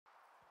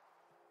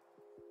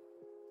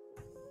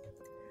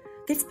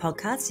This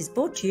podcast is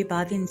brought to you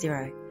by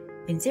VinZero.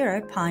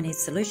 VinZero pioneers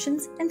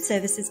solutions and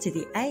services to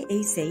the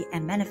AEC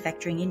and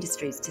manufacturing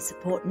industries to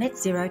support net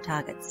zero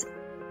targets.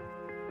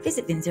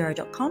 Visit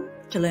vinzero.com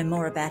to learn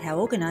more about how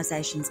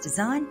organisations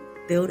design,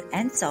 build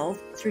and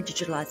solve through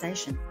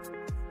digitalisation.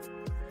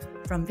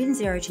 From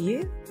VinZero to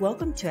you,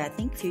 welcome to our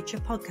Think Future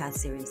podcast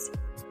series.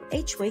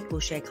 Each week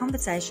we'll share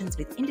conversations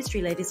with industry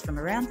leaders from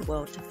around the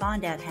world to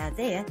find out how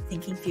they're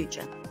thinking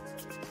future.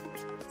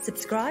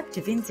 Subscribe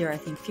to VinZero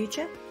Think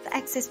Future for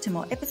access to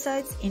more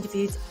episodes,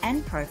 interviews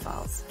and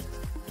profiles.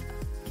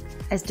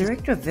 As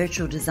Director of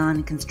Virtual Design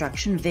and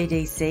Construction,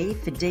 VDC,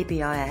 for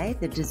DBIA,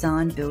 the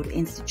Design Build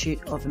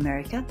Institute of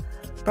America,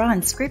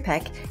 Brian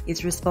Skripac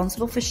is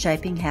responsible for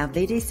shaping how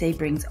VDC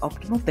brings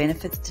optimal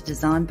benefits to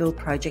design build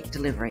project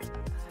delivery,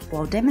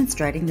 while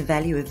demonstrating the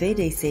value of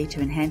VDC to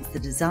enhance the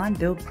design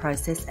build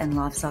process and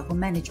lifecycle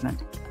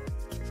management.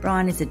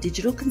 Brian is a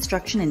digital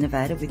construction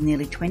innovator with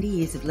nearly 20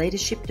 years of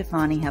leadership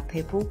defining how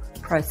people,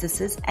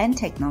 processes and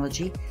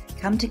technology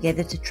come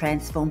together to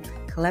transform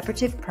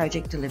collaborative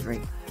project delivery.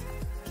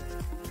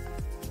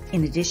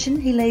 In addition,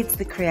 he leads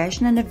the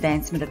creation and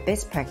advancement of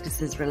best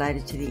practices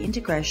related to the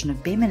integration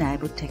of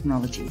BIM-enabled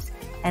technologies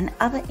and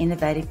other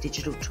innovative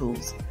digital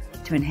tools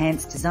to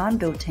enhance design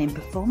build team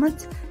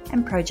performance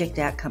and project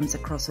outcomes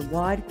across a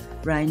wide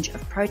range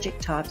of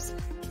project types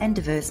and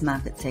diverse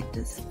market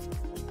sectors.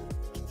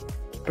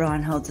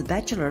 Brian holds a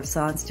Bachelor of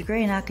Science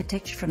degree in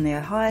Architecture from the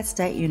Ohio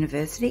State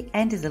University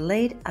and is a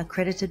lead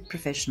accredited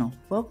professional.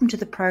 Welcome to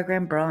the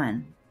program,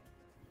 Brian.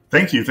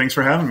 Thank you. Thanks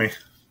for having me.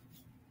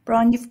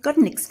 Brian, you've got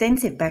an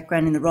extensive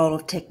background in the role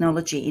of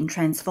technology in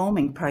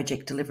transforming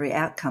project delivery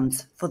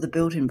outcomes for the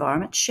built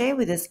environment. Share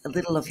with us a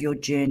little of your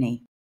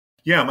journey.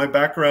 Yeah, my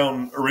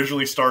background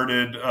originally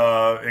started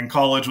in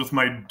college with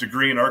my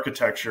degree in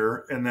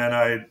architecture, and then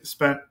I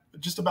spent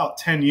just about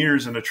 10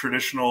 years in a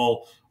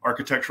traditional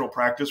architectural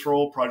practice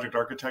role, project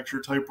architecture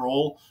type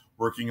role,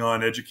 working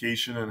on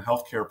education and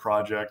healthcare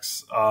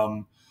projects.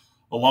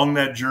 Along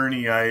that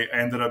journey, I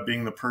ended up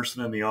being the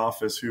person in the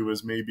office who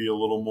was maybe a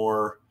little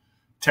more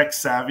tech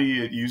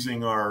savvy at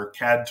using our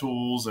CAD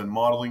tools and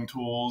modeling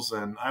tools,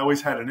 and I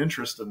always had an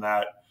interest in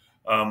that.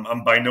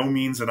 I'm by no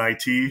means an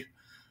IT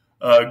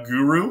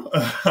guru,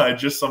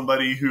 just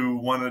somebody who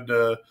wanted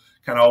to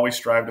kind of always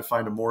strive to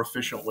find a more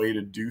efficient way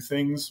to do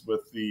things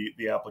with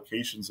the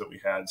applications that we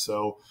had.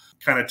 So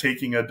kind of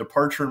taking a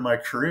departure in my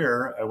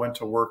career, I went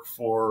to work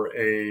for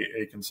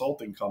a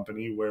consulting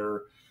company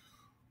where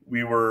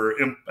we were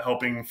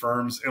helping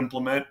firms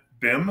implement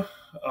BIM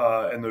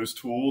and those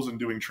tools and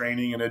doing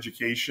training and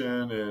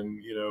education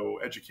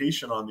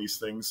on these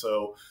things.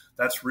 So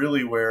that's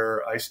really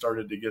where I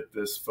started to get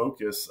this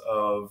focus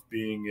of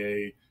being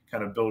a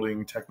kind of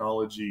building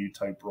technology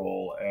type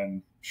role.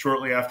 And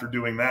shortly after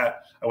doing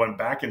that, I went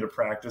back into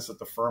practice at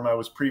the firm I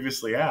was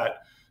previously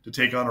at to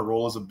take on a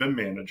role as a BIM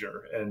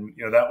manager. And,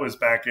 that was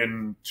back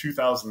in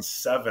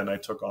 2007, I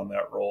took on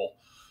that role.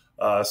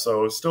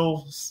 So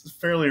still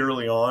fairly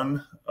early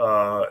on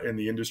in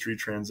the industry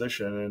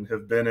transition, and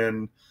have been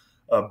in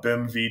a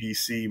BIM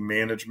VDC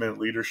management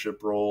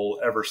leadership role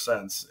ever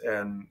since.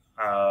 And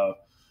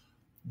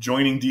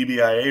joining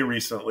DBIA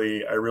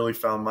recently, I really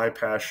found my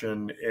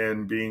passion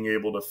in being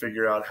able to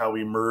figure out how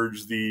we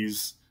merge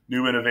these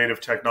new innovative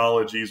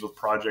technologies with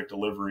project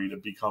delivery to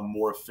become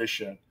more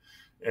efficient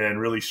and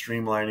really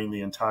streamlining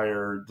the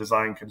entire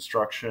design,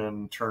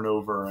 construction,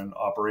 turnover, and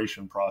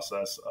operation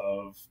process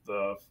of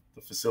the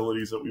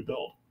facilities that we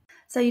build.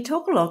 So you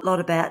talk a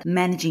lot about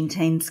managing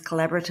teams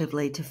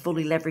collaboratively to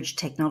fully leverage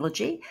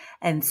technology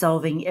and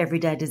solving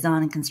everyday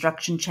design and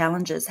construction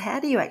challenges. How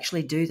do you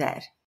actually do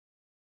that?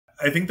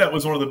 I think that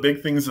was one of the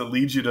big things that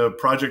leads you to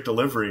project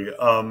delivery,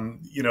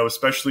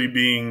 especially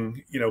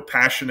being,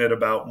 passionate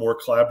about more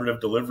collaborative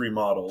delivery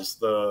models.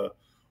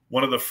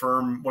 One of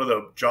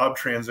the job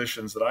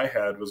transitions that I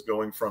had was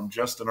going from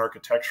just an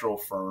architectural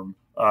firm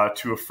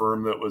to a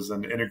firm that was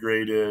an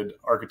integrated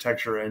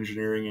architecture,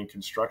 engineering, and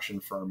construction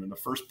firm. And the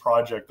first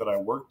project that I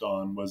worked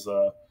on was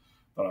about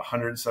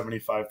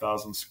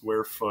 175,000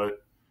 square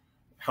foot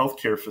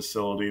healthcare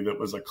facility that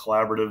was a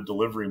collaborative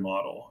delivery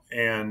model.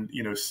 And,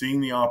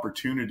 seeing the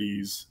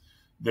opportunities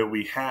that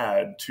we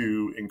had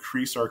to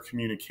increase our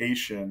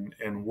communication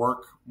and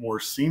work more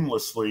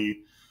seamlessly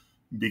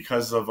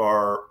because of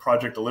our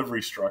project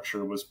delivery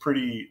structure was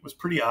pretty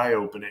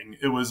eye-opening.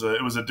 It was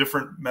a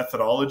different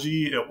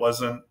methodology. It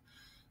wasn't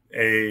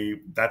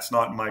that's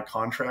not my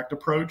contract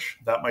approach.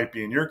 That might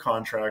be in your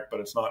contract, but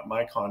it's not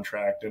my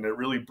contract. And it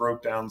really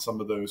broke down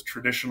some of those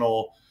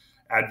traditional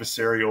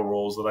adversarial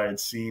roles that I had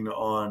seen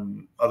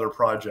on other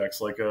projects,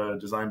 like a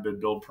design bid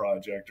build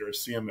project or a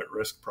CM at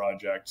risk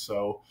project.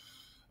 So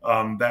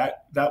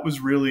that was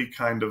really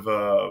kind of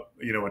a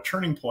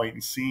turning point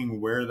in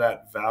seeing where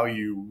that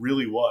value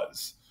really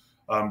was,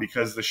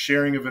 because the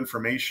sharing of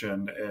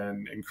information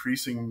and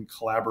increasing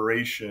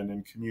collaboration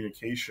and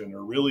communication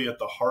are really at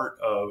the heart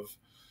of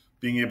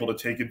being able to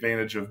take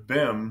advantage of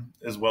BIM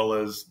as well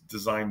as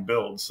design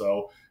build.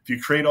 So if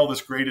you create all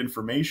this great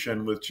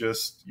information with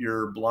just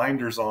your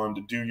blinders on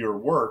to do your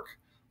work,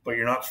 but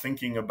you're not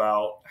thinking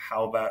about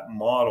how that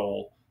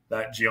model,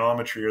 that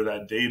geometry or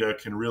that data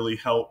can really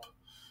help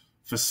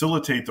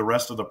facilitate the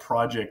rest of the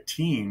project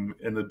team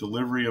and the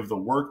delivery of the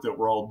work that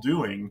we're all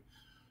doing,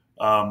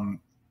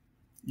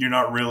 you're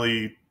not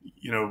really,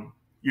 you're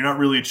not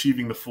really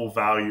achieving the full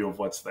value of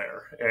what's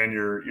there, and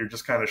you're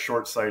just kind of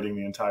short-sighting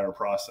the entire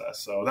process.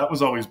 So that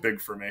was always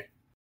big for me.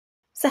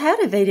 So how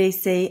do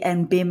VDC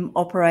and BIM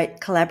operate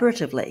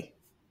collaboratively?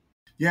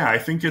 Yeah, I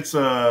think it's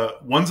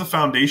one's a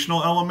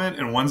foundational element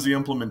and one's the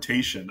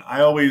implementation.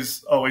 I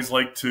always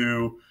like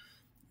to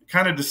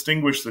kind of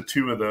distinguish the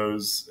two of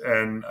those,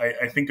 and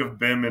I think of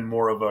BIM in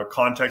more of a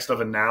context of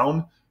a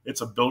noun.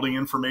 It's a building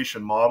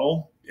information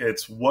model.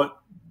 It's what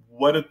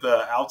at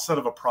the outset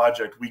of a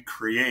project we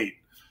create,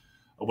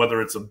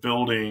 whether it's a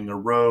building, a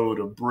road,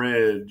 a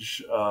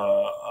bridge,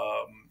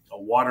 a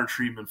water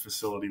treatment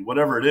facility,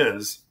 whatever it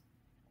is.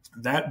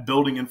 That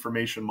building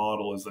information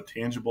model is a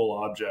tangible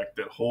object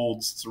that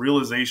holds the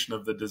realization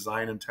of the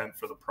design intent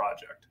for the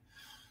project.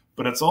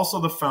 But it's also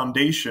the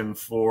foundation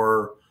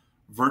for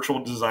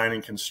virtual design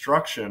and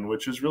construction,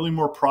 which is really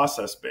more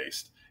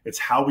process-based. It's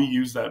how we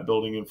use that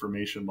building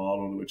information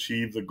model to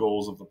achieve the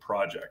goals of the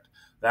project.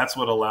 That's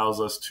what allows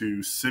us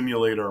to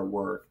simulate our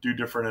work, do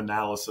different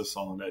analysis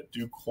on it,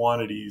 do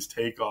quantities,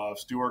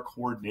 takeoffs, do our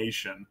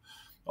coordination,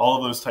 all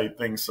of those type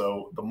things.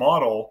 So the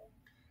model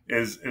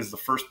is the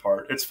first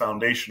part. It's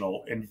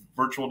foundational. In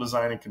virtual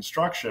design and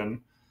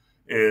construction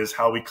is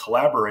how we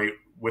collaborate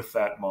with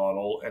that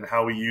model and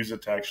how we use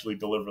it to actually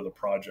deliver the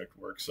project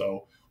work.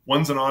 So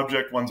one's an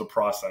object, one's a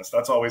process.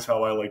 That's always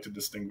how I like to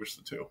distinguish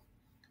the two.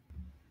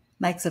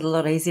 Makes it a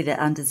lot easier to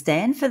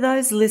understand. For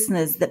those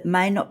listeners that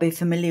may not be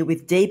familiar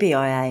with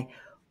DBIA,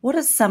 what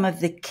are some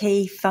of the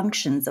key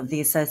functions of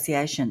the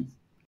association?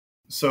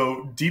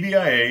 So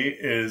DBIA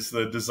is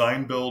the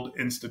Design Build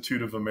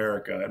Institute of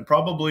America. And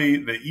probably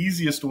the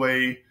easiest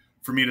way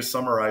for me to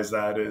summarize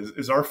that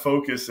is our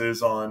focus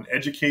is on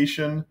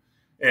education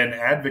and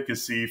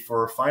advocacy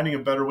for finding a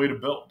better way to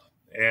build.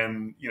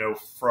 And,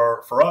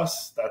 for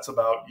us, that's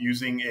about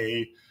using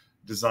a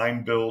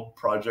design build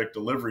project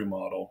delivery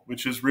model,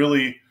 which is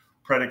really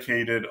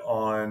predicated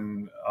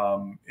on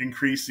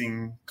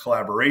increasing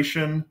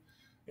collaboration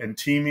and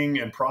teaming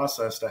and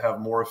process to have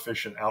more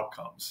efficient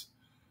outcomes.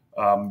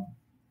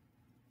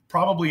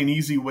 Probably an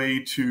easy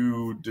way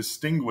to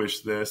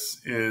distinguish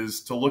this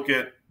is to look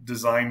at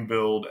design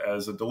build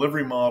as a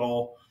delivery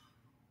model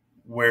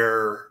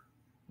where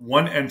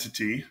one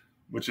entity,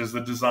 which is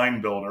the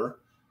design builder,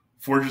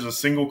 forges a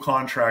single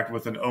contract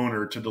with an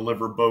owner to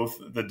deliver both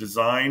the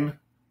design,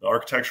 the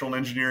architectural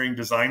and engineering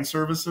design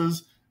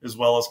services, as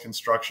well as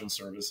construction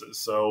services.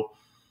 So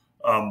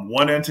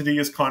one entity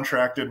is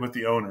contracted with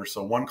the owner.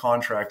 So one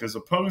contract, as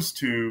opposed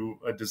to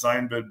a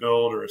design bid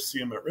build or a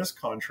CM at risk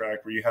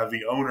contract where you have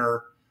the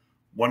owner,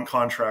 one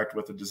contract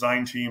with the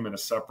design team and a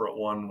separate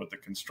one with the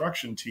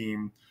construction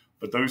team,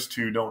 but those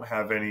two don't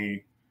have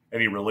any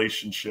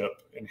relationship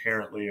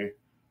inherently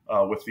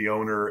with the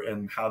owner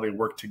and how they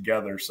work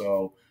together.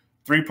 So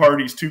 3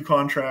 parties, 2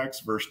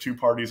 contracts versus 2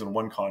 parties and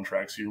 1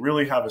 contract. So you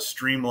really have a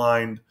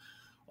streamlined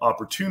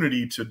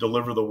opportunity to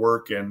deliver the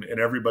work, and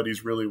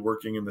everybody's really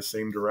working in the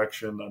same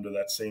direction under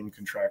that same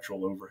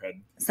contractual overhead.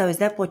 So is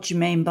that what you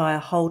mean by a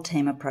whole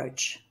team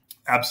approach?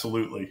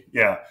 Absolutely.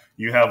 Yeah.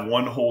 You have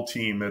one whole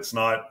team. It's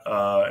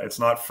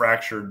not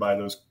fractured by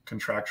those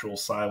contractual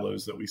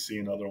silos that we see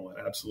in other ones.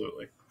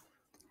 Absolutely.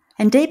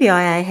 And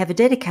DBIA have a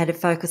dedicated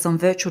focus on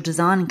virtual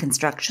design and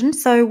construction.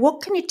 So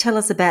what can you tell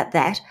us about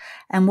that,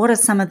 and what are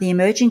some of the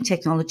emerging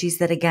technologies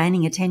that are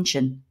gaining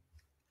attention?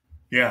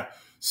 Yeah.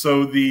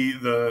 So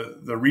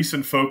the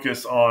recent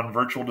focus on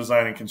virtual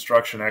design and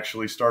construction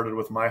actually started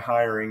with my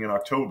hiring in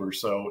October.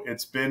 So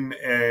it's been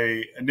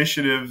an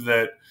initiative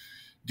that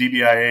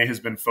DBIA has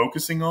been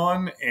focusing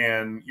on,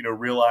 and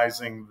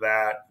realizing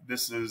that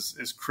this is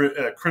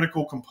a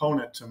critical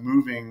component to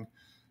moving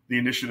the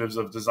initiatives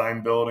of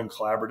design build and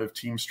collaborative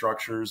team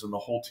structures and the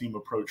whole team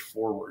approach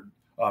forward.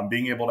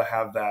 Being able to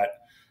have that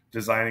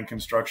design and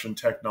construction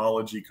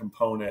technology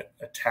component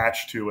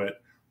attached to it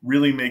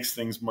really makes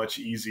things much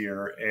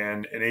easier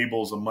and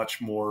enables a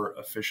much more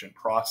efficient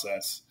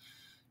process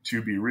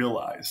to be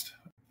realized.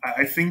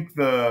 I think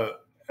the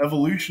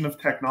evolution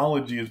of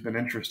technology has been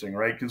interesting,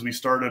 right? Because we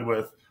started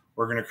with,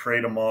 we're going to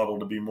create a model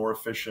to be more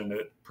efficient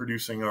at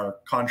producing our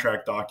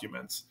contract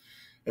documents.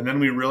 And then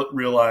we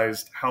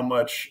realized how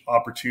much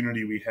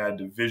opportunity we had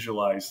to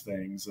visualize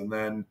things. And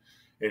then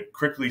it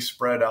quickly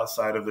spread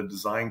outside of the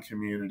design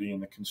community,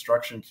 and the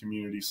construction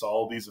community saw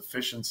all these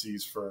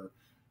efficiencies for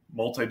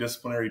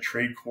multidisciplinary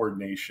trade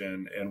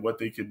coordination and what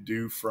they could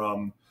do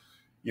from,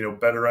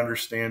 better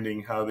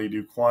understanding how they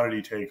do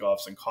quantity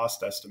takeoffs and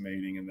cost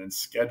estimating and then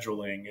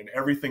scheduling, and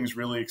everything's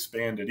really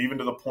expanded, even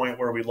to the point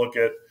where we look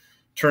at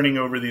turning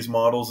over these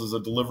models as a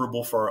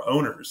deliverable for our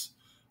owners.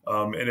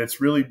 And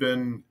it's really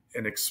been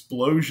an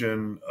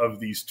explosion of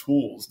these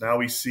tools. Now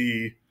we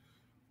see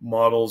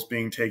models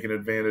being taken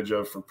advantage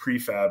of for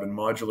prefab and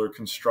modular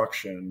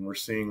construction. We're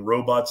seeing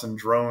robots and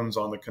drones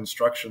on the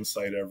construction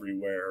site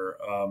everywhere.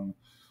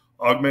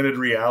 augmented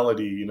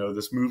reality,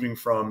 this moving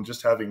from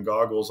just having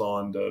goggles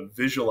on to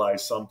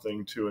visualize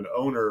something to an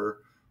owner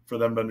for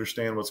them to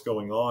understand what's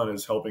going on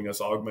is helping us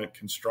augment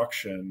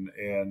construction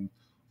and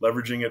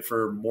leveraging it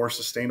for more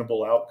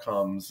sustainable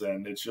outcomes.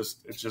 And it's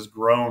just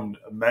grown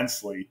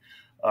immensely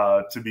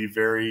to be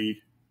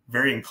very,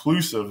 very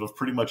inclusive of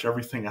pretty much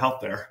everything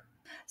out there.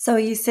 So are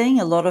you seeing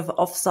a lot of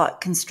offsite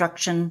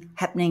construction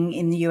happening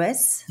in the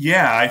US?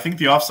 Yeah, I think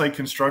the offsite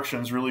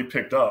construction's really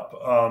picked up.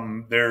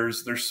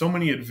 There's so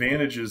many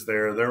advantages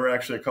there. There were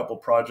actually a couple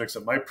projects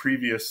at my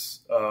previous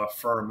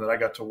firm that I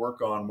got to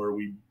work on where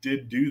we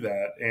did do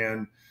that.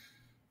 And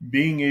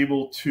being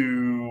able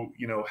to,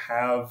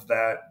 have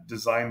that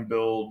design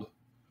build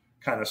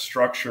kind of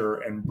structure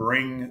and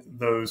bring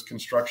those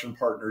construction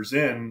partners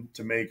in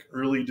to make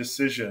early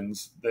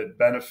decisions that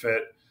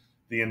benefit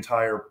the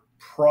entire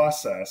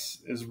process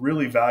is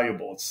really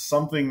valuable. It's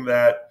something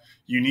that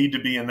you need to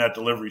be in that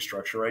delivery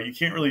structure, right? You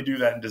can't really do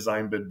that in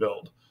design bid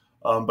build.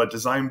 But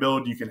design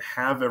build, you can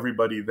have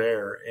everybody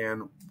there.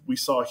 And we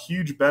saw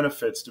huge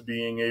benefits to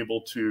being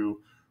able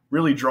to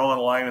really draw a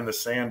line in the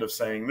sand of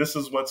saying, this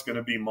is what's going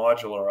to be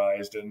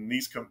modularized. And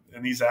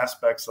these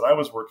aspects that I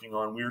was working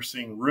on, we were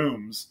seeing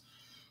rooms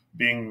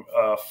being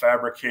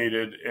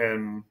fabricated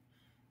in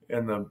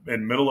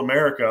middle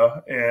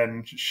America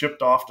and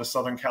shipped off to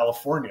Southern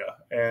California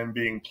and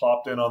being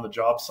plopped in on the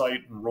job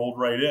site and rolled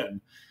right in.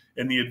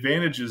 And the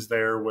advantages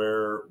there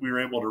where we were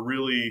able to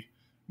really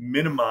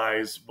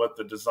minimize what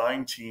the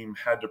design team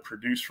had to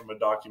produce from a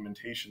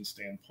documentation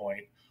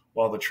standpoint,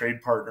 while the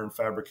trade partner and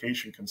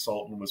fabrication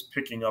consultant was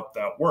picking up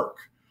that work.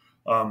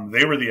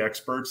 They were the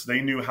experts.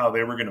 They knew how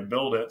they were going to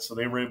build it. So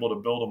they were able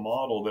to build a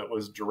model that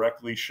was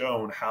directly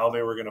shown how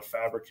they were going to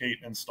fabricate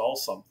and install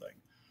something.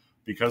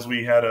 Because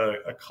we had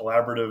a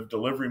collaborative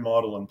delivery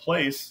model in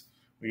place,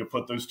 we could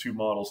put those two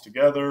models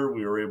together.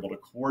 We were able to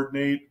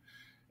coordinate,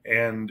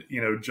 and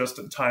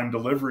just-in-time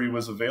delivery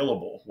was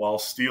available. While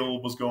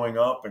steel was going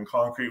up and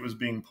concrete was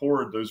being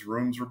poured, those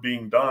rooms were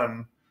being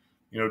done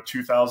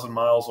 2,000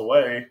 miles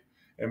away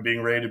and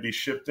being ready to be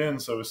shipped in.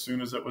 So as soon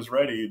as it was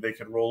ready, they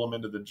could roll them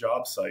into the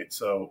job site.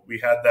 So we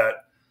had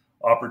that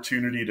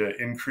opportunity to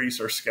increase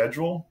our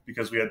schedule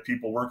because we had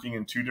people working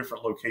in 2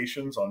 different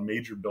locations on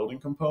major building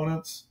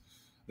components.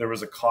 There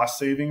was a cost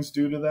savings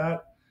due to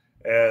that.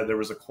 There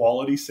was a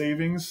quality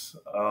savings,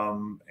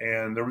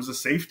 and there was a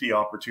safety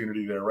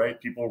opportunity there, right?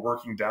 People were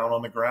working down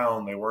on the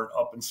ground. They weren't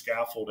up in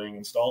scaffolding,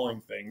 installing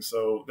things.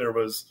 So there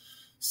was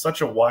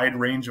such a wide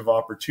range of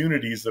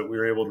opportunities that we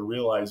were able to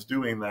realize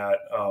doing that.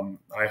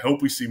 I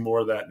hope we see more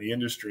of that in the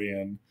industry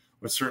and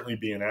would certainly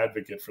be an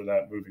advocate for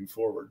that moving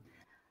forward.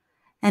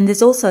 And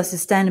there's also a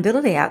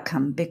sustainability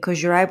outcome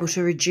because you're able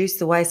to reduce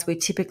the waste we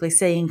typically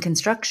see in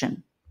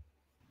construction.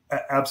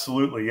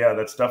 Absolutely. Yeah,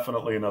 that's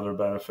definitely another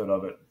benefit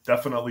of it.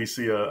 Definitely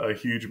see a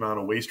huge amount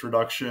of waste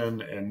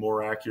reduction and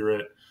more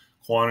accurate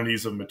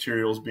quantities of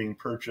materials being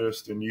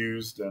purchased and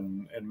used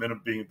and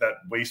that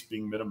waste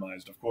being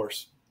minimized, of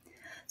course.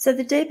 So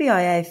the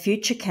DBIA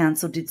Future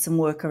Council did some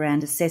work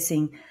around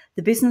assessing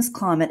the business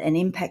climate and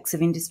impacts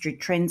of industry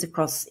trends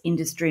across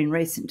industry in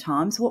recent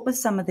times. What were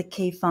some of the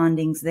key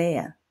findings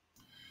there?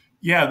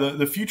 Yeah,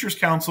 the Futures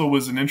Council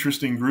was an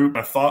interesting group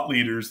of thought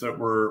leaders that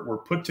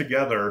were put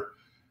together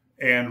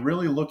and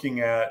really looking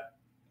at,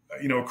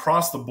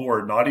 across the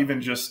board, not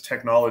even just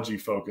technology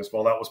focused.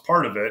 While that was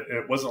part of it,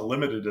 it wasn't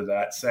limited to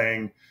that,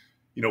 saying,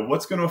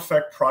 what's going to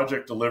affect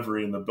project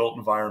delivery in the built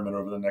environment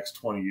over the next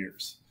 20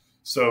 years?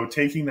 So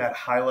taking that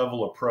high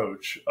level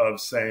approach of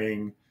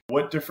saying,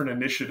 what different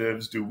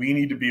initiatives do we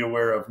need to be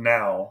aware of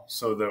now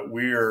so that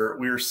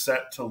we're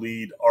set to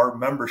lead our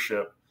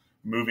membership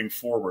moving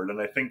forward?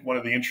 And I think one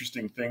of the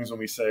interesting things when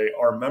we say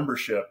our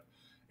membership,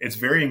 it's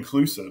very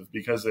inclusive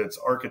because it's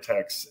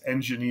architects,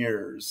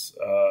 engineers,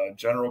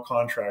 general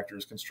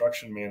contractors,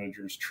 construction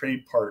managers,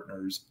 trade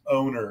partners,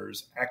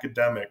 owners,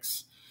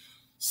 academics,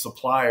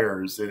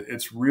 suppliers.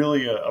 It's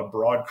really a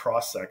broad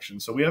cross-section.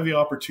 So we have the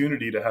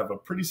opportunity to have a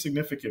pretty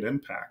significant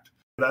impact.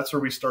 That's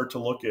where we start to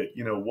look at,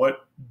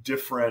 what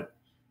different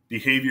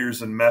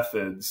behaviors and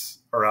methods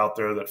are out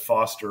there that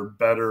foster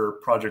better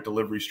project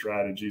delivery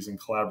strategies and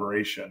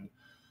collaboration.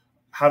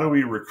 How do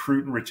we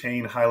recruit and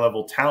retain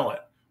high-level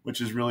talent, which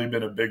has really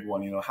been a big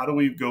one? How do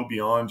we go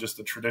beyond just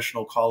the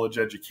traditional college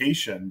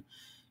education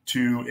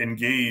to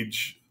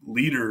engage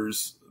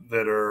leaders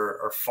that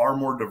are far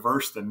more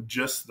diverse than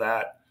just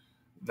that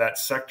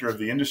sector of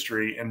the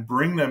industry and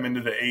bring them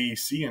into the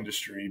AEC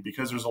industry?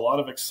 Because there's a lot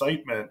of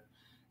excitement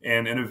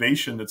and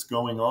innovation that's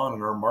going on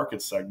in our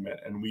market segment.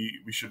 And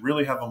we should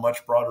really have a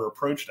much broader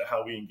approach to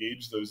how we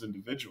engage those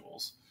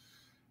individuals.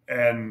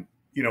 And,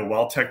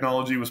 while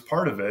technology was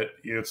part of it,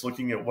 it's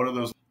looking at what are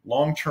those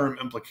long-term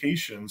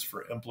implications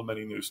for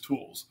implementing those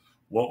tools.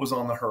 What was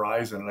on the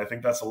horizon? And I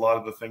think that's a lot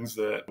of the things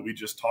that we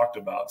just talked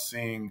about,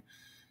 seeing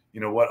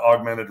what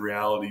augmented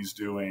reality is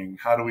doing.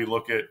 How do we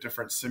look at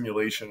different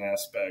simulation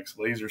aspects,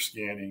 laser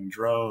scanning,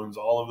 drones,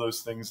 all of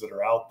those things that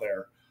are out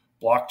there,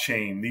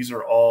 blockchain. These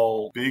are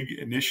all big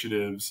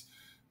initiatives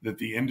that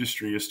the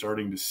industry is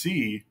starting to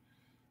see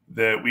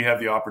that we have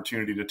the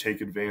opportunity to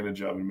take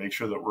advantage of and make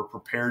sure that we're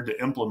prepared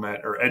to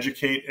implement or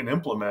educate and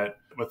implement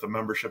with the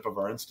membership of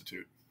our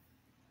institute.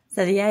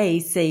 So the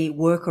AEC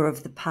worker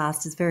of the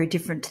past is very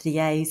different to the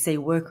AEC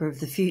worker of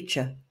the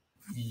future.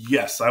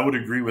 Yes, I would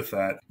agree with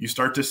that. You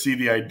start to see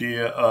the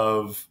idea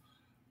of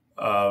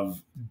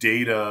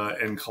data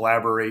and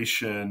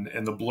collaboration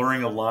and the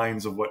blurring of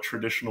lines of what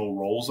traditional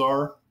roles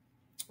are,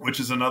 which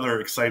is another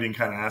exciting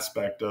kind of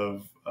aspect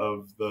of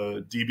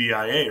the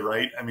DBIA,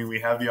 right? I mean,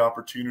 we have the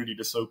opportunity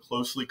to so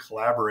closely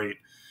collaborate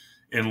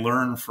and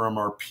learn from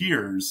our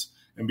peers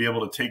and be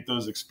able to take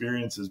those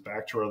experiences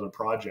back to our other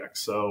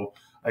projects. So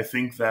I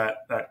think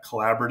that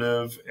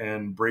collaborative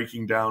and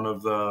breaking down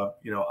of the,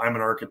 I'm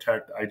an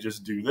architect, I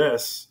just do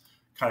this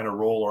kind of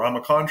role, or I'm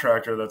a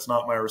contractor, that's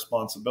not my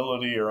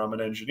responsibility, or I'm an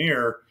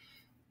engineer,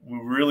 we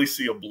really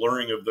see a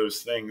blurring of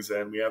those things,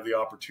 and we have the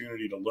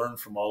opportunity to learn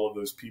from all of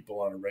those people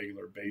on a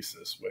regular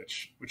basis,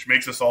 which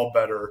makes us all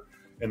better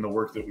in the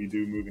work that we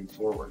do moving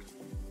forward.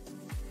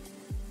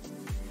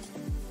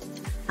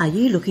 Are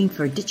you looking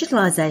for a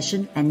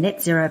digitalisation and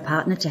net zero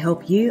partner to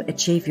help you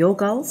achieve your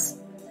goals?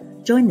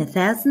 Join the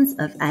thousands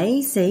of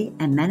AEC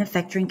and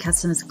manufacturing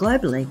customers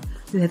globally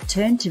who have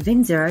turned to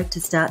VinZero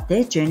to start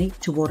their journey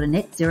toward a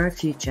net zero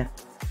future.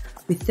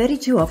 With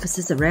 32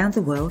 offices around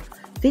the world,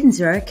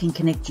 VinZero can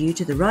connect you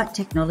to the right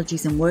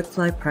technologies and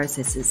workflow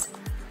processes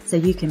so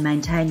you can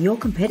maintain your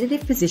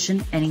competitive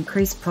position and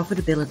increase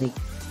profitability.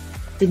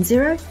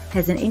 VinZero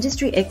has an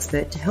industry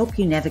expert to help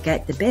you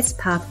navigate the best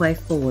pathway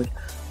forward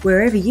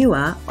wherever you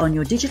are on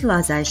your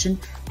digitalisation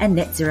and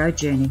net zero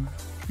journey.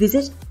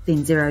 Visit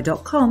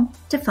vinzero.com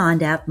to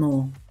find out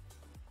more.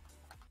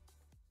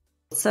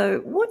 So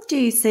what do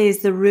you see as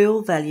the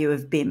real value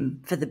of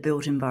BIM for the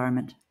built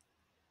environment?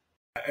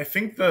 I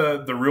think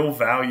the real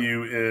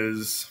value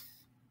is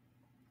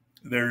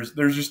there's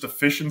just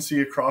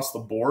efficiency across the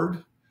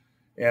board.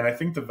 And I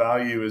think the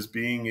value is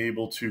being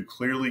able to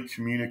clearly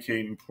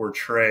communicate and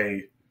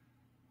portray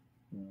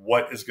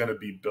what is going to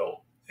be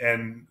built.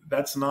 And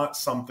that's not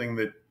something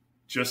that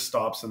just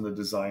stops in the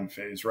design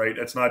phase, right?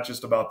 It's not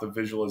just about the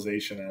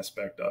visualization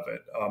aspect of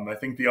it. I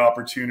think the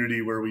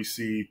opportunity where we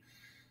see,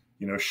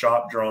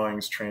 shop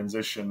drawings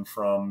transition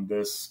from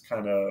this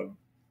kind of,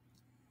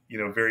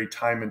 very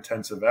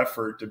time-intensive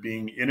effort to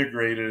being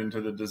integrated into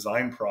the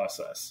design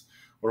process,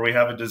 where we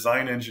have a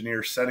design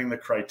engineer setting the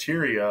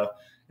criteria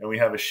and we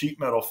have a sheet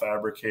metal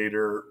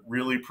fabricator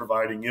really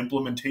providing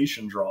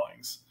implementation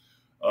drawings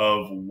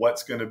of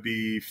what's going to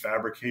be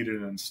fabricated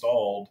and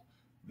installed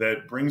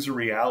that brings a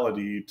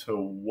reality to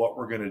what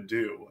we're going to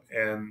do.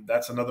 And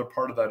that's another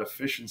part of that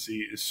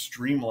efficiency is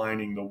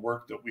streamlining the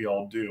work that we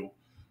all do.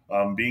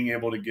 Being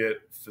able to get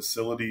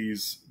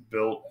facilities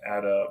built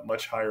at a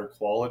much higher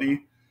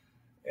quality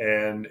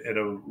and at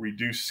a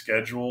reduced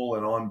schedule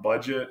and on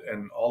budget,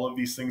 and all of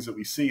these things that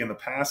we see. In the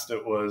past,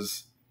 it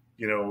was,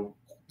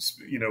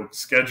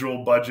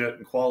 schedule, budget,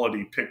 and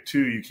quality, pick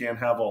two, you can't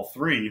have all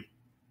three.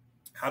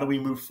 How do we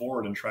move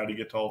forward and try to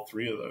get to all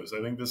three of those?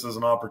 I think this is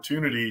an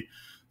opportunity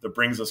that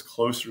brings us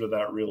closer to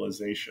that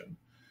realization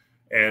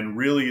and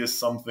really is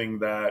something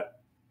that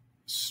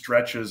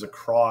stretches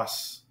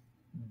across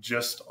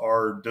just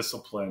our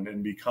discipline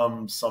and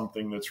becomes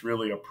something that's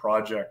really a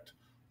project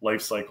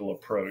lifecycle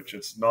approach.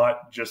 It's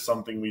not just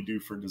something we do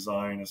for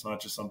design. It's not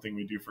just something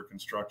we do for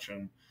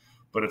construction,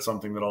 but it's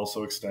something that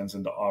also extends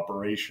into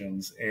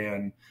operations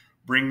and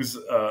brings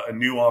a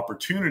new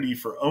opportunity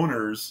for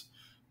owners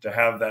to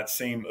have that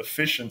same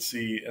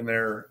efficiency in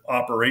their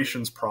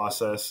operations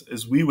process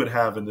as we would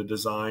have in the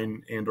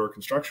design and or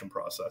construction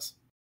process.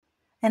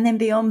 And then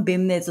beyond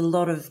BIM, there's a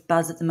lot of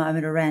buzz at the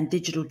moment around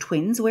digital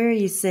twins. Where are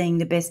you seeing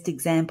the best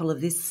example of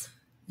this?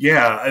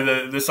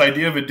 Yeah, this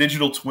idea of a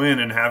digital twin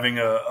and having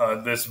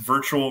this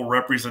virtual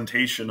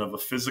representation of a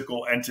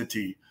physical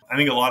entity. I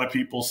think a lot of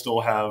people still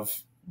have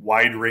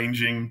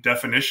wide-ranging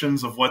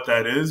definitions of what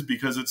that is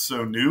because it's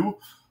so new.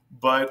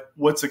 But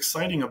what's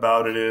exciting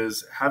about it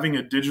is having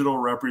a digital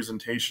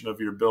representation of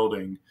your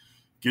building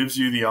gives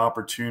you the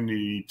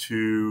opportunity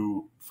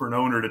for an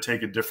owner to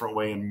take a different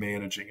way in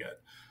managing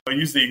it. I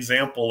use the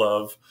example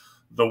of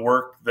the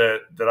work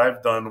that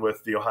I've done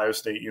with the Ohio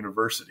State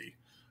University.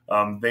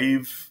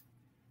 They've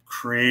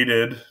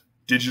created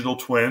digital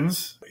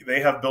twins. They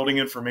have building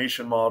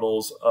information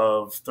models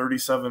of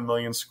 37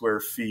 million square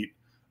feet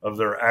of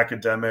their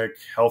academic,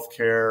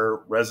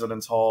 healthcare,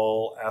 residence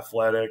hall,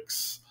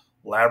 athletics,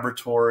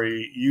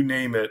 laboratory, you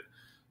name it,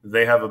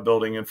 they have a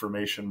building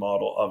information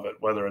model of it,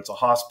 whether it's a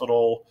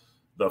hospital,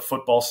 the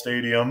football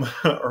stadium,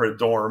 or a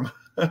dorm,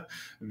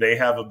 they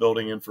have a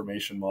building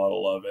information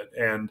model of it.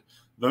 And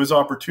those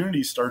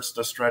opportunities starts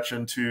to stretch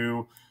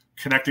into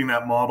connecting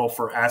that model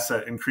for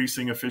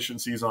increasing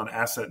efficiencies on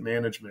asset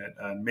management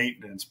and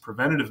maintenance,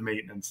 preventative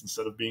maintenance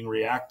instead of being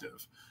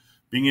reactive,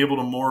 being able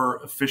to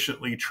more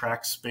efficiently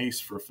track space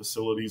for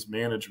facilities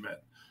management.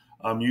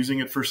 Using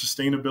it for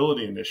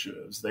sustainability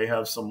initiatives. They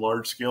have some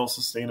large-scale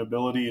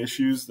sustainability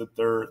issues that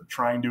they're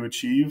trying to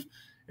achieve,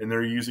 and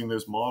they're using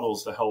those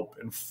models to help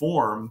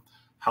inform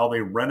how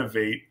they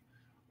renovate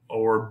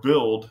or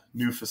build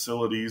new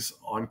facilities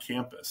on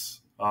campus.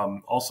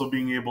 Also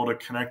being able to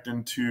connect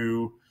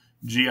into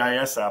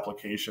GIS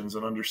applications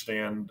and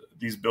understand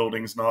these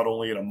buildings not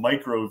only in a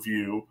micro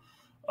view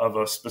of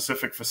a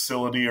specific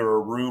facility or a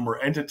room or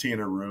entity in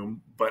a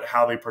room, but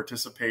how they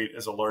participate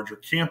as a larger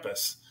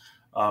campus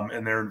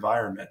in their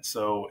environment.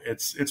 So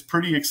it's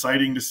pretty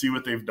exciting to see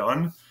what they've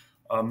done.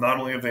 Not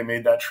only have they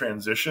made that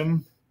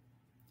transition,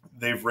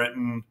 they've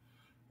written,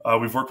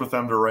 we've worked with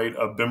them to write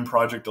a BIM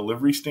project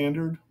delivery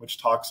standard, which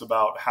talks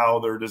about how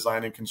their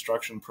design and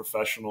construction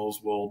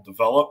professionals will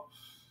develop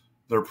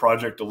their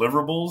project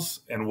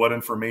deliverables and what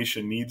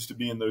information needs to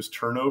be in those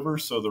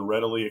turnovers so they're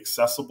readily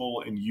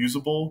accessible and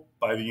usable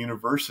by the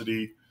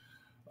university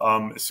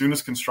as soon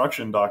as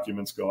construction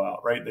documents go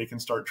out, right? They can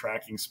start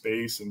tracking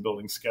space and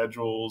building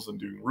schedules and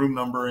doing room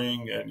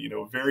numbering, and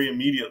very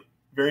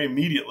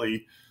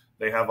immediately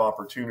they have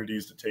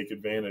opportunities to take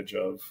advantage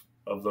of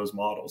those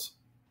models.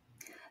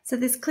 So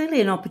there's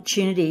clearly an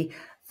opportunity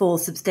for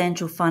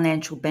substantial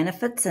financial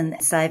benefits and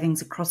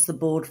savings across the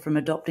board from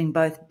adopting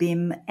both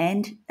BIM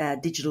and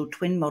digital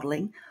twin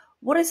modelling.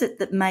 What is it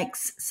that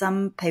makes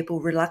some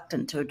people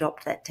reluctant to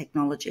adopt that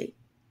technology?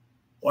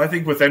 Well, I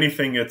think with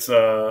anything, it's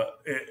a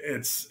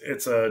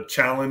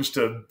challenge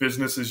to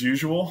business as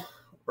usual,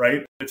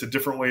 right? It's a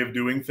different way of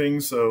doing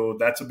things, so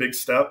that's a big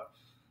step.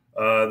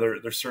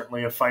 There's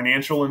certainly a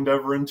financial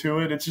endeavor into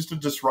it. It's just a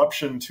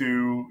disruption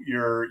to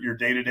your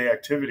day-to-day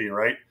activity,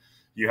 right?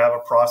 You have a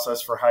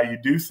process for how you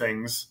do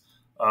things,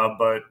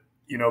 but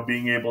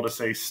being able to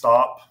say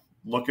stop,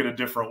 look at a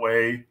different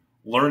way,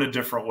 learn a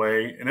different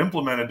way, and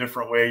implement a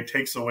different way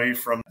takes away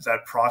from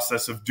that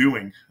process of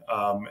doing,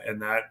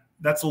 and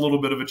that's a little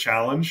bit of a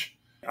challenge.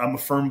 I'm a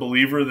firm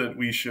believer that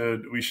we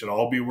should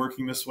all be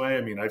working this way.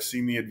 I mean, I've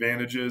seen the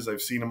advantages.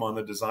 I've seen them on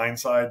the design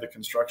side, the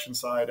construction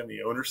side, and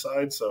the owner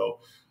side. So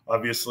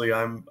obviously,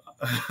 I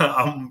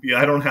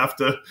don't have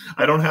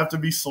to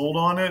be sold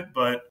on it,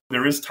 but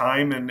there is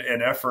time and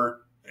effort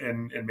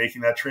in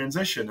making that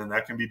transition, and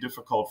that can be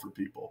difficult for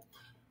people.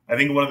 I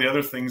think one of the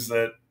other things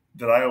that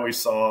I always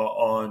saw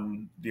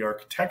on the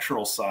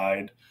architectural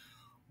side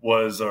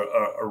was a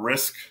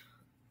risk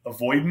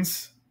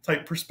avoidance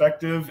type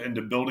perspective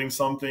into building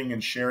something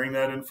and sharing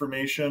that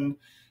information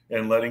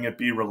and letting it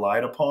be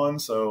relied upon.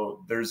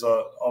 So there's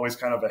always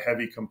kind of a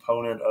heavy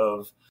component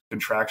of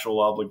contractual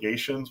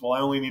obligations. Well,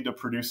 I only need to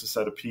produce a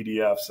set of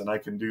PDFs and I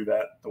can do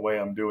that the way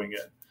I'm doing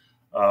it.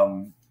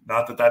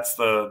 Not that that's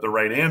the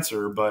right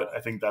answer, but I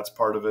think that's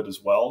part of it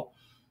as well.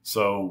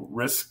 So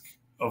risk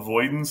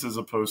avoidance as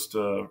opposed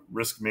to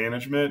risk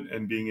management,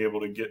 and being able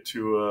to get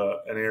to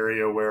an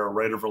area where a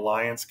right of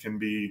reliance can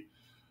be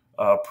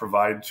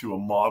provided to a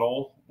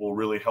model will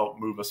really help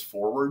move us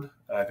forward.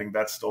 I think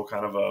that's still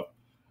kind of a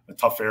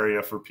tough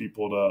area for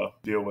people to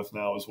deal with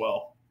now as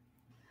well.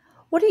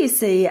 What do you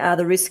see are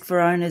the risk for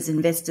owners,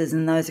 investors,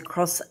 and those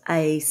across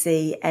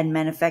AEC and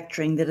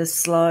manufacturing that are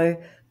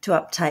slow to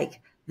uptake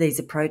these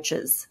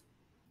approaches?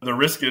 The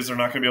risk is they're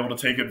not going to be able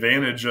to take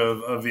advantage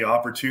of the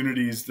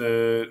opportunities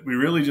that we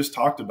really just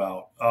talked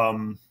about.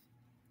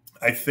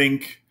 I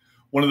think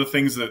one of the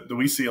things that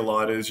we see a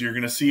lot is you're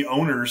going to see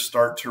owners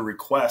start to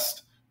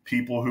request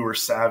people who are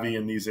savvy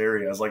in these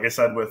areas. Like I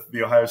said, with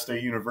the Ohio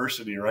State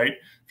University, right?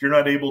 If you're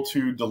not able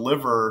to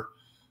deliver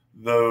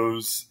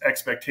those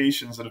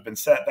expectations that have been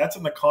set, that's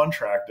in the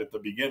contract at the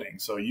beginning.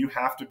 So you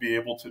have to be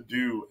able to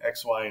do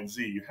X, Y, and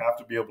Z. You have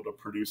to be able to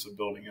produce a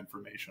building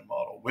information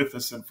model with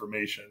this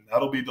information.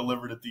 That'll be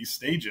delivered at these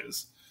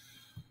stages.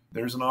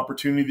 There's an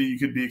opportunity that you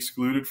could be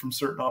excluded from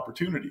certain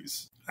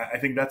opportunities. I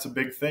think that's a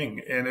big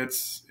thing. And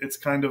it's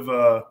kind of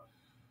a,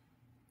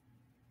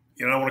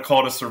 I don't want to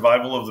call it a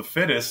survival of the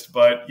fittest,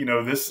 but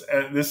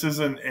this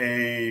isn't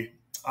a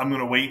I'm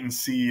going to wait and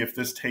see if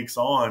this takes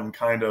on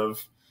kind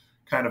of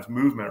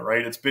movement,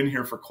 right? It's been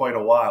here for quite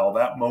a while.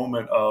 That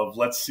moment of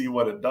let's see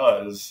what it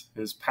does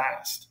is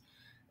past,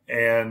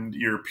 and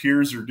your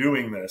peers are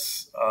doing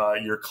this.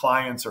 Your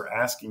clients are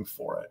asking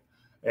for it,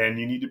 and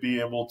you need to be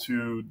able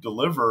to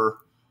deliver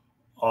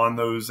on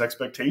those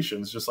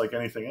expectations, just like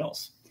anything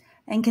else.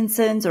 And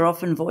concerns are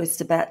often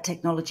voiced about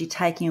technology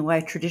taking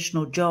away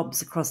traditional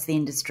jobs across the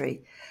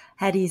industry.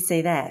 How do you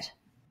see that?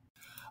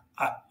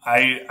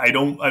 I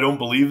don't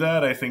believe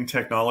that. I think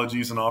technology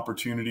is an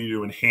opportunity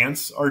to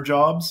enhance our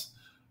jobs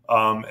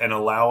and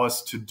allow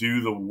us to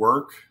do the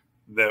work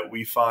that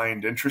we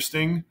find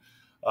interesting.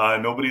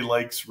 Nobody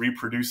likes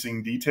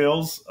reproducing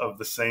details of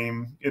the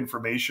same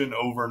information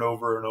over and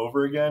over and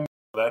over again.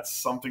 That's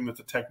something that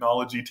the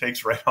technology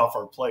takes right off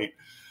our plate.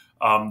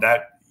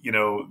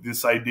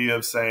 This idea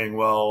of saying,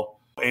 well,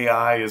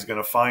 AI is going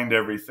to find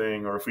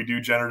everything, or if we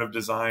do generative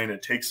design,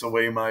 it takes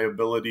away my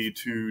ability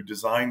to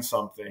design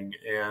something.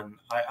 And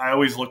I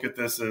always look at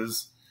this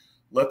as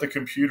let the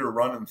computer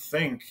run and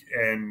think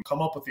and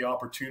come up with the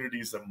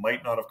opportunities that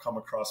might not have come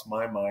across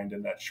my mind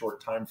in that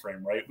short time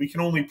frame, right? We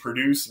can only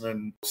produce and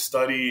then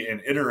study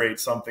and iterate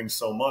something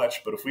so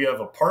much, but if we have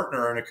a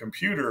partner in a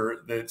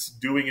computer that's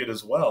doing it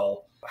as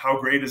well,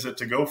 how great is it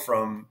to go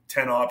from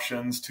 10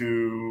 options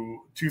to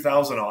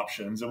 2,000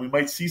 options? And we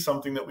might see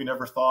something that we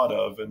never thought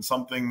of, and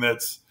something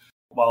that's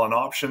while an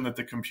option that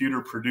the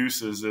computer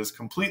produces is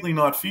completely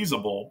not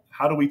feasible,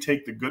 how do we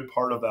take the good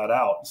part of that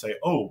out and say,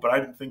 oh, but I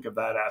didn't think of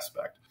that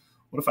aspect.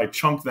 What if I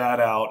chunk that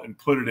out and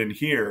put it in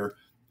here?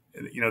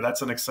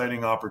 That's an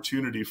exciting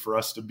opportunity for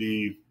us to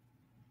be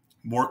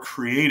more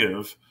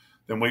creative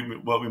than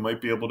what we might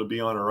be able to be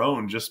on our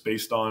own, just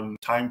based on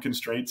time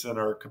constraints and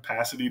our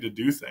capacity to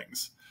do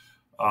things.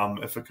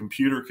 If a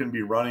computer can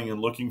be running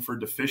and looking for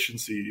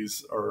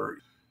deficiencies or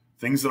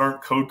things that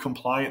aren't code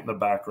compliant in the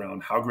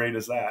background, how great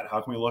is that?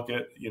 How can we look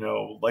at,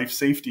 life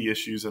safety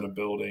issues in a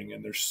building?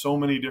 And there's so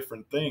many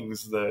different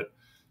things that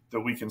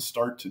we can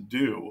start to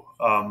do.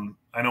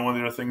 I know one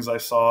of the other things I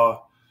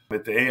saw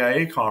at the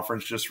AIA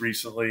conference just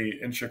recently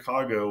in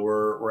Chicago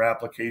were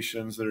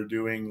applications that are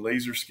doing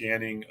laser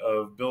scanning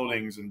of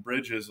buildings and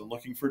bridges and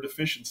looking for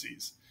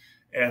deficiencies.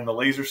 And the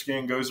laser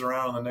scan goes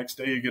around, and the next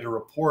day you get a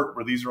report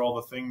where these are all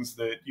the things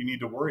that you need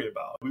to worry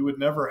about. We would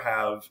never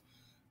have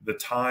the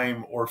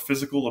time or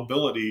physical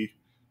ability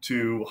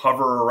to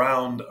hover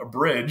around a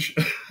bridge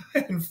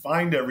and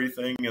find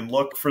everything and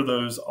look for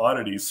those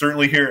oddities.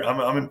 Certainly here,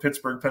 I'm in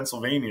Pittsburgh,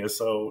 Pennsylvania,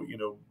 so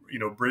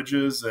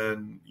bridges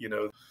and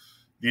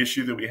the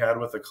issue that we had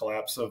with the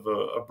collapse of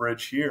a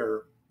bridge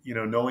here,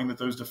 knowing that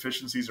those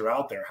deficiencies are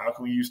out there, how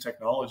can we use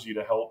technology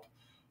to help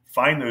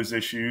find those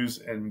issues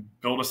and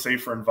build a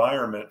safer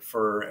environment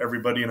for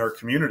everybody in our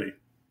community?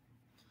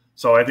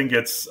 So I think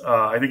it's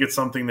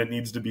something that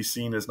needs to be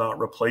seen as not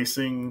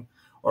replacing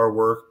our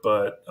work,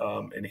 but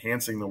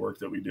enhancing the work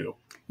that we do.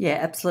 Yeah,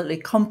 absolutely.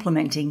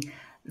 Complementing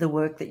the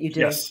work that you do.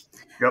 Yes.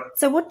 Yep.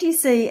 So what do you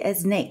see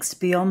as next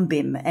beyond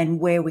BIM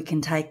and where we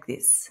can take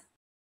this?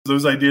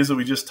 Those ideas that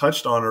we just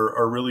touched on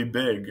are really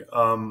big.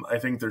 I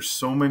think there's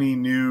so many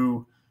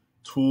new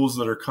tools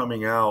that are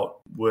coming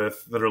out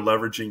that are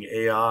leveraging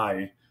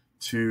AI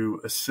to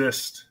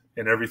assist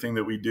in everything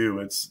that we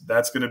do.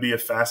 That's going to be a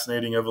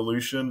fascinating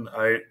evolution.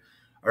 I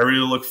really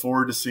look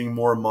forward to seeing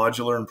more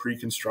modular and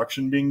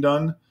pre-construction being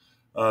done.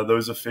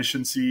 Those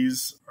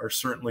efficiencies are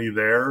certainly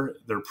there.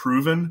 They're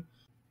proven.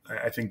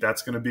 I think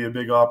that's going to be a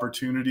big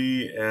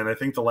opportunity. And I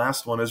think the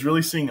last one is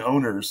really seeing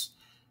owners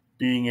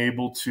being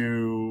able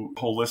to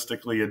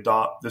holistically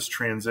adopt this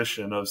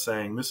transition of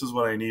saying, this is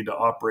what I need to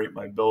operate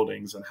my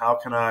buildings, and how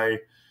can I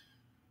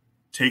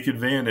take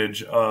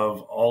advantage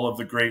of all of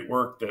the great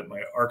work that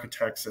my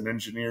architects and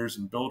engineers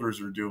and builders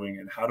are doing,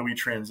 and how do we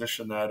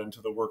transition that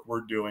into the work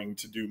we're doing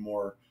to do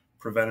more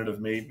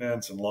preventative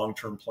maintenance and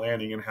long-term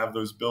planning and have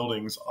those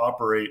buildings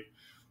operate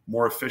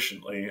more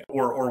efficiently,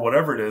 or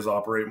whatever it is,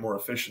 operate more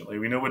efficiently.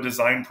 We know a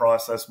design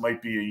process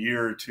might be a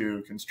year or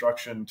two,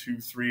 construction 2,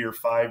 3, or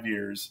 5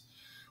 years.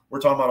 We're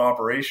talking about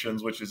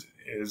operations, which is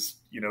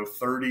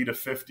 30 to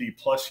 50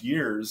 plus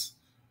years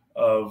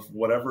of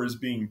whatever is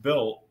being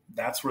built.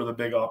 That's where the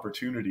big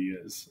opportunity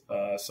is.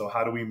 So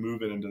how do we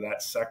move it into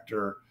that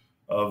sector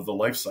of the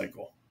life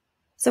cycle?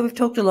 So we've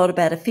talked a lot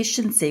about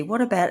efficiency.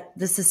 What about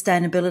the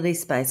sustainability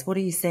space? What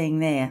are you seeing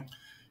there?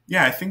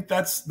 Yeah, I think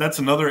that's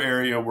another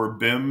area where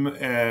BIM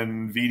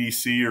and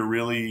VDC are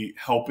really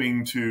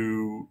helping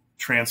to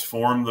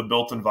transform the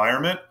built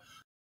environment.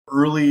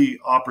 Early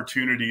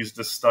opportunities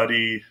to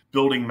study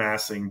building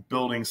massing,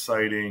 building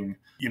siting,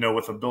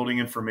 with a building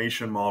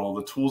information model,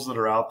 the tools that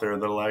are out there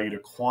that allow you to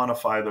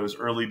quantify those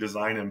early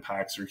design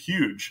impacts are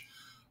huge.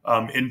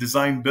 In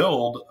design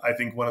build, I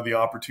think one of the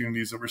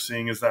opportunities that we're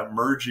seeing is that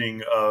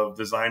merging of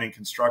design and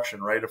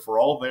construction, right? If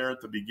we're all there at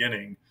the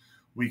beginning,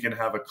 we can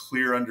have a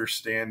clear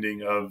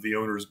understanding of the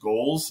owner's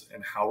goals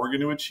and how we're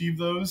going to achieve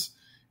those.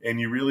 And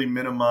you really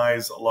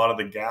minimize a lot of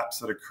the gaps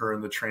that occur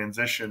in the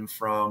transition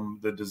from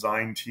the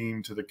design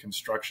team to the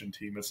construction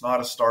team. It's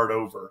not a start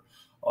over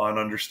on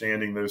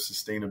understanding those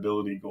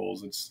sustainability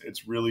goals.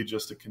 It's really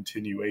just a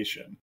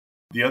continuation.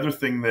 The other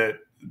thing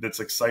that's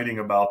exciting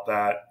about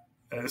that,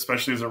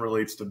 especially as it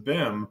relates to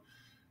BIM,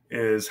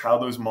 is how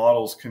those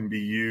models can be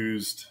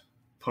used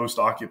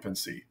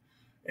post-occupancy.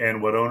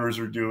 And what owners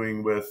are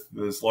doing with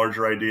this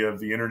larger idea of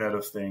the Internet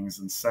of Things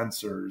and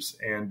sensors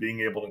and being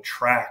able to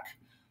track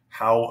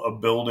how a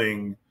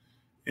building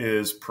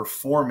is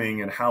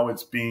performing and how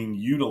it's being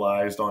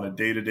utilized on a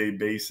day-to-day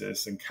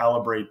basis, and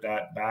calibrate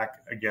that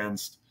back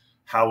against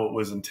how it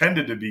was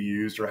intended to be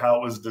used or how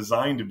it was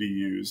designed to be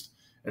used,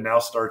 and now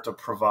start to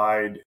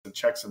provide the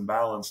checks and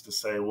balance to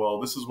say, well,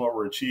 this is what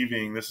we're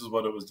achieving, this is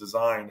what it was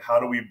designed. How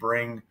do we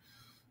bring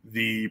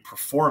the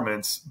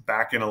performance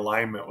back in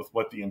alignment with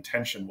what the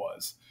intention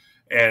was?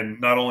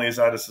 And not only is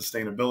that a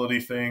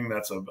sustainability thing,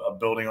 that's a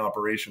building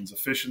operations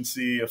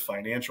efficiency, a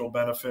financial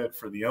benefit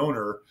for the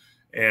owner,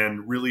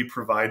 and really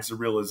provides the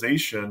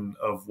realization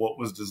of what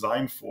was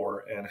designed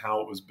for and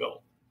how it was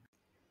built.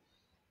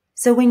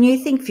 So when you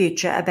think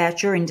future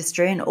about your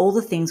industry and all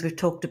the things we've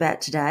talked about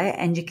today,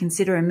 and you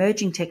consider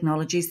emerging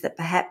technologies that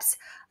perhaps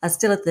are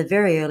still at the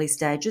very early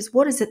stages,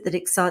 what is it that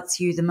excites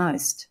you the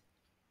most?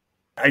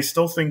 I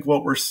still think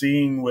what we're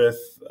seeing with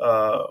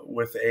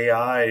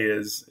AI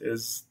is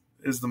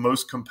the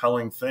most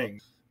compelling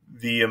thing.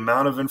 The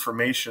amount of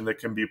information that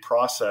can be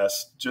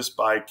processed just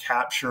by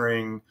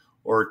capturing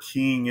or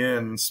keying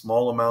in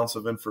small amounts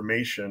of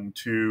information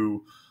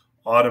to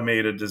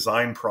automate a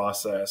design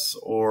process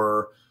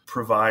or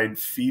provide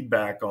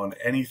feedback on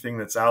anything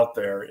that's out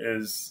there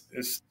is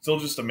still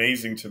just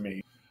amazing to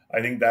me.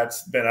 I think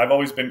I've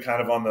always been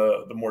kind of on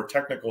the more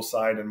technical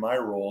side in my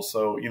role.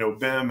 So,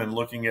 BIM and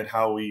looking at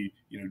how we,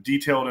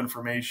 detailed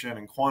information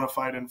and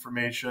quantified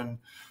information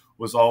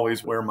was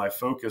always where my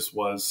focus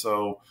was.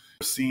 So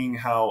seeing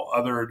how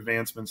other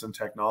advancements in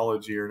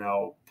technology are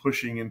now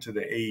pushing into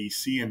the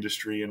AEC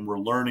industry, and we're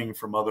learning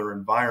from other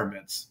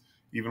environments,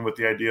 even with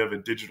the idea of a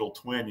digital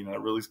twin, it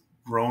really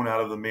grown out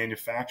of the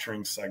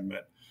manufacturing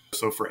segment.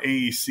 So for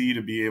AEC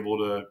to be able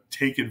to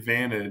take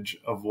advantage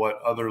of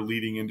what other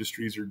leading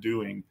industries are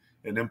doing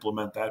and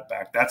implement that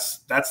back,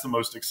 that's the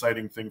most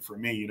exciting thing for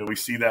me. We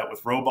see that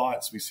with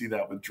robots, we see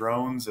that with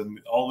drones, and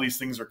all these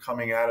things are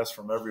coming at us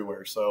from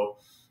everywhere. So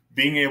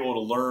being able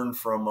to learn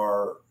from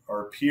our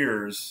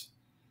peers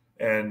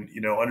and,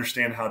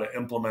 understand how to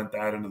implement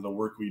that into the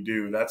work we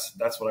do,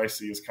 that's what I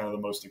see as kind of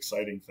the most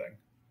exciting thing.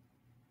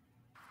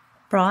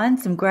 Brian,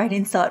 some great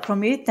insight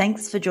from you.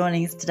 Thanks for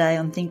joining us today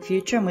on Think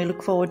Future, and we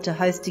look forward to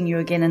hosting you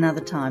again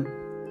another time.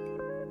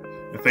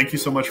 Thank you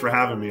so much for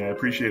having me. I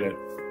appreciate it.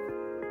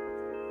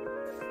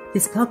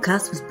 This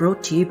podcast was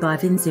brought to you by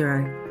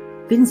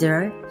VinZero.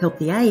 VinZero help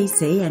the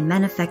AEC and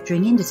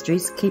manufacturing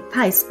industries keep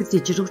pace with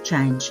digital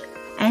change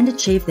and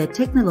achieve their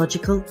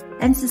technological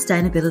and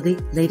sustainability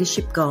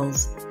leadership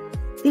goals.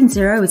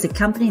 VinZero is a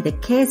company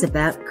that cares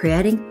about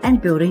creating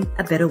and building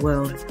a better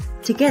world.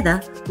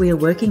 Together, we are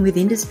working with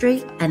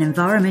industry and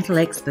environmental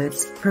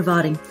experts,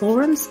 providing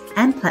forums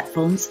and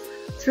platforms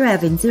through our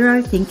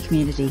VinZero Think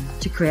community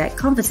to create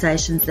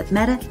conversations that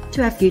matter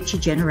to our future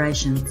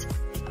generations.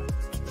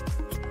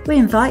 We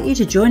invite you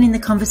to join in the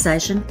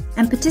conversation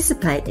and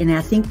participate in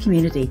our Think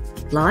community.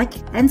 Like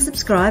and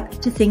subscribe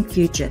to Think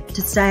Future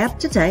to stay up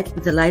to date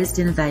with the latest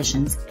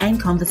innovations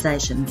and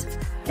conversations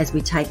as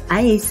we take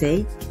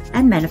AEC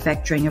and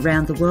manufacturing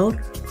around the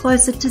world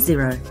closer to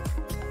zero.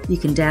 You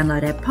can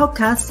download our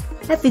podcast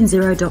at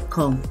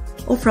vinzero.com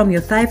or from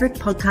your favourite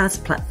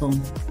podcast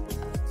platform.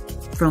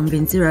 From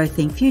VinZero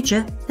Think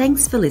Future,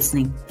 thanks for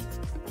listening.